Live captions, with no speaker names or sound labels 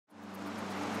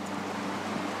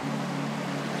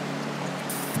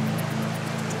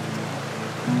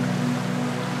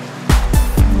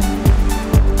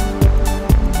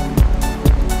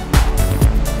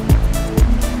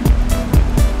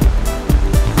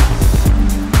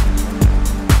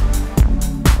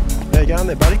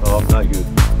there, buddy? Oh, I'm no good.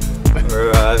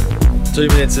 We're 2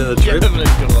 minutes in the trip. You haven't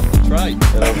even got off the tray.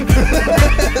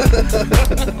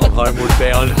 I'm homeward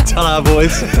bound. Ta-da,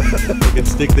 boys. We can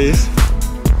stick this.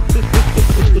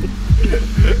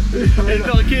 He's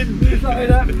not kidding. He's not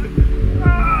that.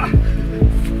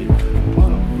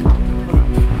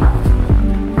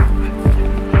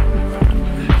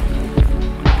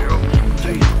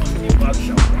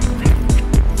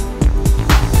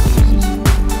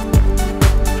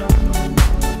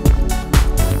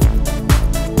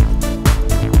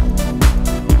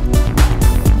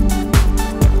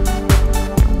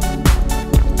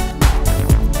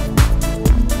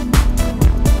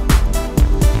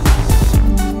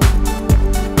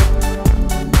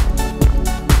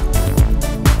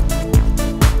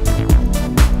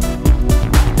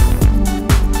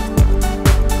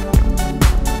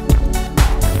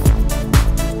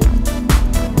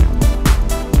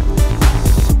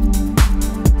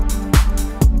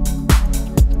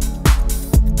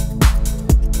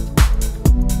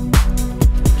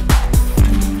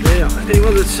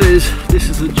 Anyone that says this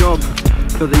is a job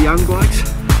for the young blokes,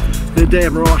 they're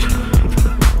damn right.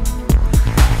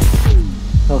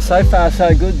 Well, so far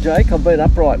so good, Jake. I've been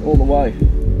upright all the way.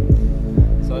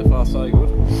 So far, so good.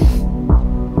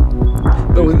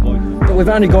 But we've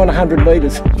only gone 100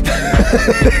 metres.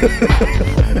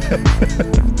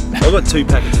 I've got 2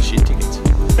 packets of shit tickets.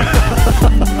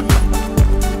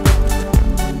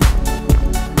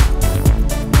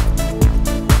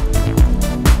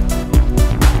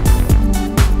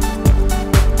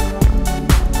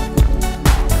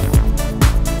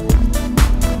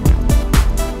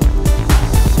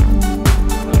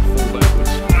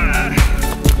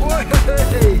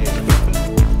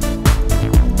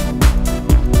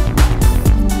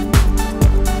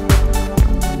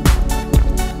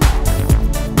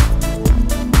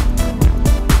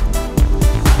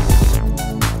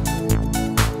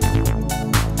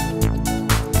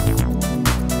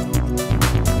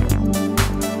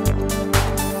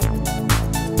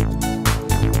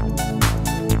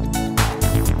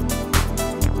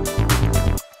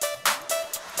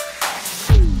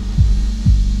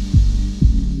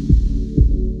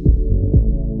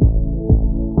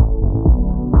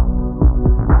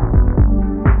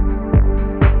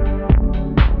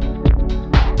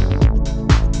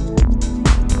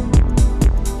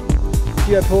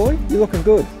 Yeah, boy, you're looking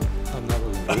good. I'm not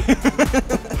looking good.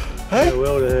 Hey? Yeah,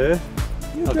 well to her.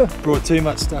 I've brought too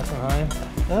much stuff from home.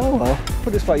 Oh well, put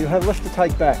it this way, you'll have less to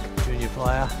take back. Junior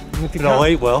player. If you But I'll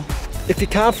eat well. If you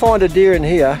can't find a deer in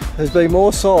here, there's been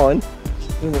more sign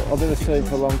than I've ever seen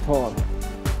for a long time.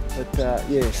 But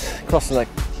yes, crossing that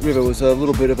river was a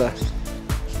little bit of a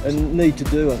need to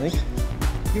do, I think.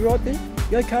 You right there?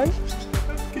 You okay?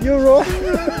 You're right.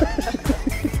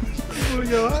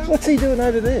 What's he doing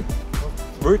over there?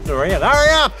 Rooting around. Hurry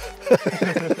up!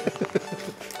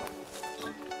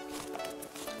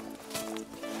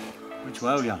 Which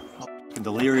way are we going? I'm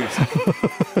delirious. There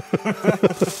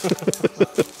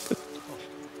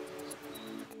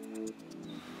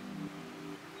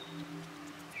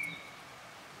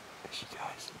she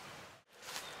goes.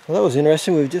 Well, that was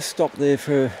interesting. We've just stopped there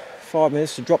for 5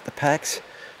 minutes to drop the packs.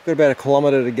 We've got about 1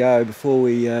 kilometre to go before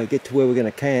we get to where we're going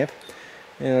to camp.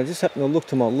 And I just happened to look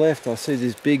to my left, I see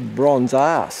this big bronze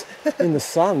ass in the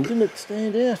sun. Didn't it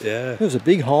stand out? Yeah. It was a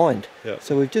big hind. Yep.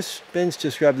 So Ben's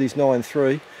just grabbed these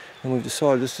 9.3 and we've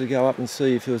decided just to go up and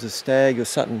see if there was a stag or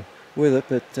something with it.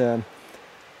 But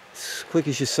as quick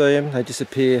as you see them, they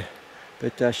disappear.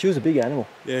 But she was a big animal.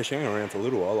 Yeah, she hung around for a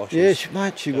little while. Like yeah,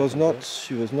 mate, she was not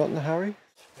in a hurry.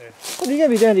 Yeah. Well, you're going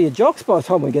to be down to your jocks by the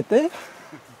time we get there.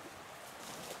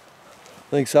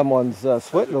 I think someone's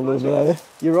sweating a little bit over there.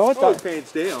 You're right, though.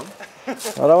 Pants down. I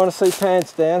don't want to see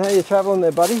pants down. How are you travelling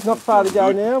there, buddy? Not far to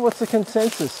go now. What's the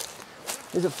consensus?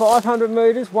 Is it 500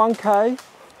 metres, 1k,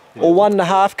 or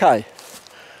 1.5k?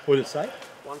 What did it say?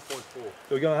 1.4.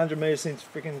 We're going 100 metres since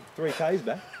freaking 3k's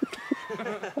back.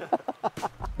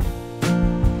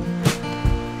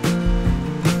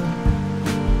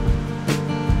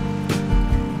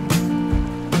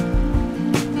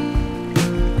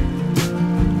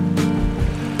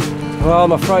 Well,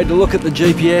 I'm afraid to look at the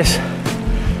GPS.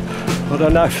 I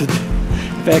don't know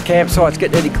if our campsite's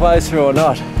getting any closer or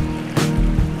not.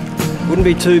 Wouldn't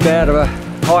be too bad of a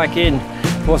hike in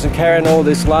if I wasn't carrying all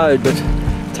this load, but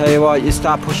tell you what, you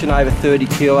start pushing over 30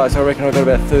 kilos. I reckon I've got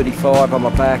about 35 on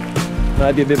my back,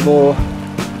 maybe a bit more.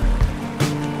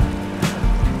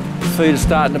 Feet are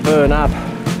starting to burn up,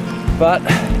 but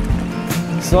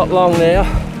it's not long now.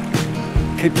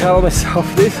 Keep telling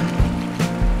myself this.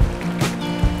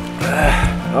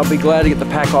 I'll be glad to get the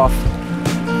pack off.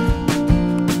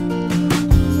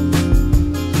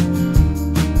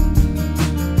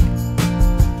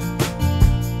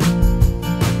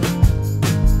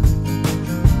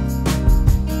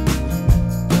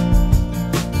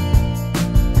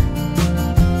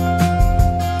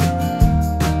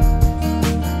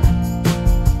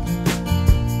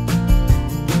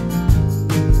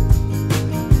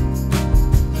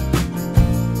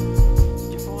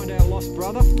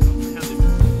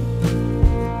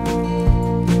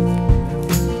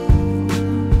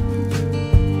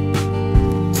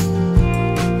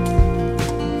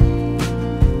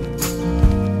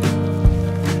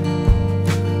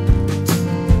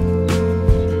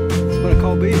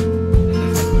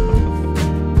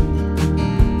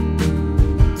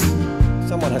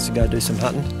 has to go do some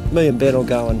hunting. Me and Ben will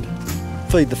go and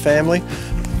feed the family.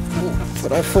 But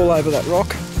don't fall over that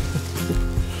rock.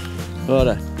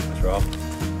 Righto. That's right.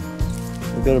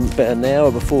 We've got about an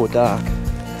hour before dark.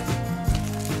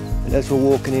 And as we're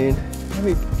walking in, how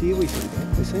many deer we seen?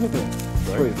 We've seen about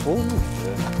 3 or 4. Yeah.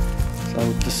 So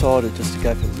we've decided just to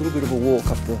go for a little bit of a walk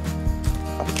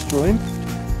upstream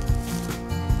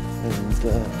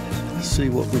and see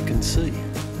what we can see.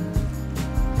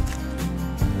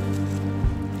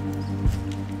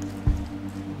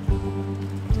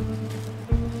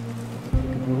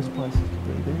 This place is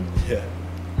pretty big. Yeah.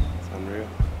 It's unreal.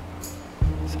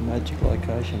 It's a magic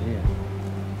location here.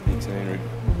 Big scenery.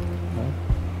 No?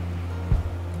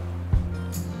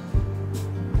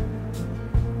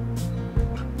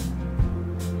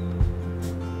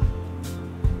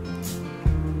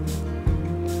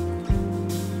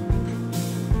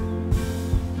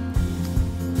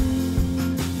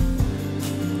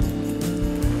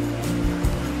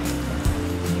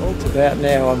 Well, it's about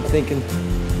now I'm thinking,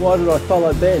 why did I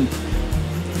follow Ben?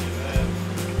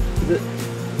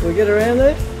 Can we get around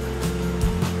there?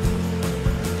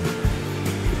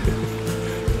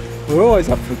 We're always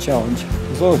up for a challenge,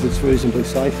 as long as it's reasonably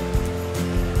safe.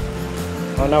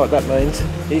 I know what that means.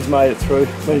 He's made it through,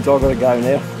 means I've got to go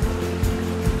now.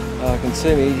 I can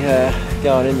see me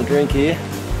going in the drink here.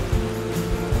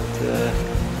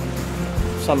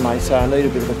 Some may say I need a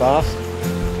bit of a bath.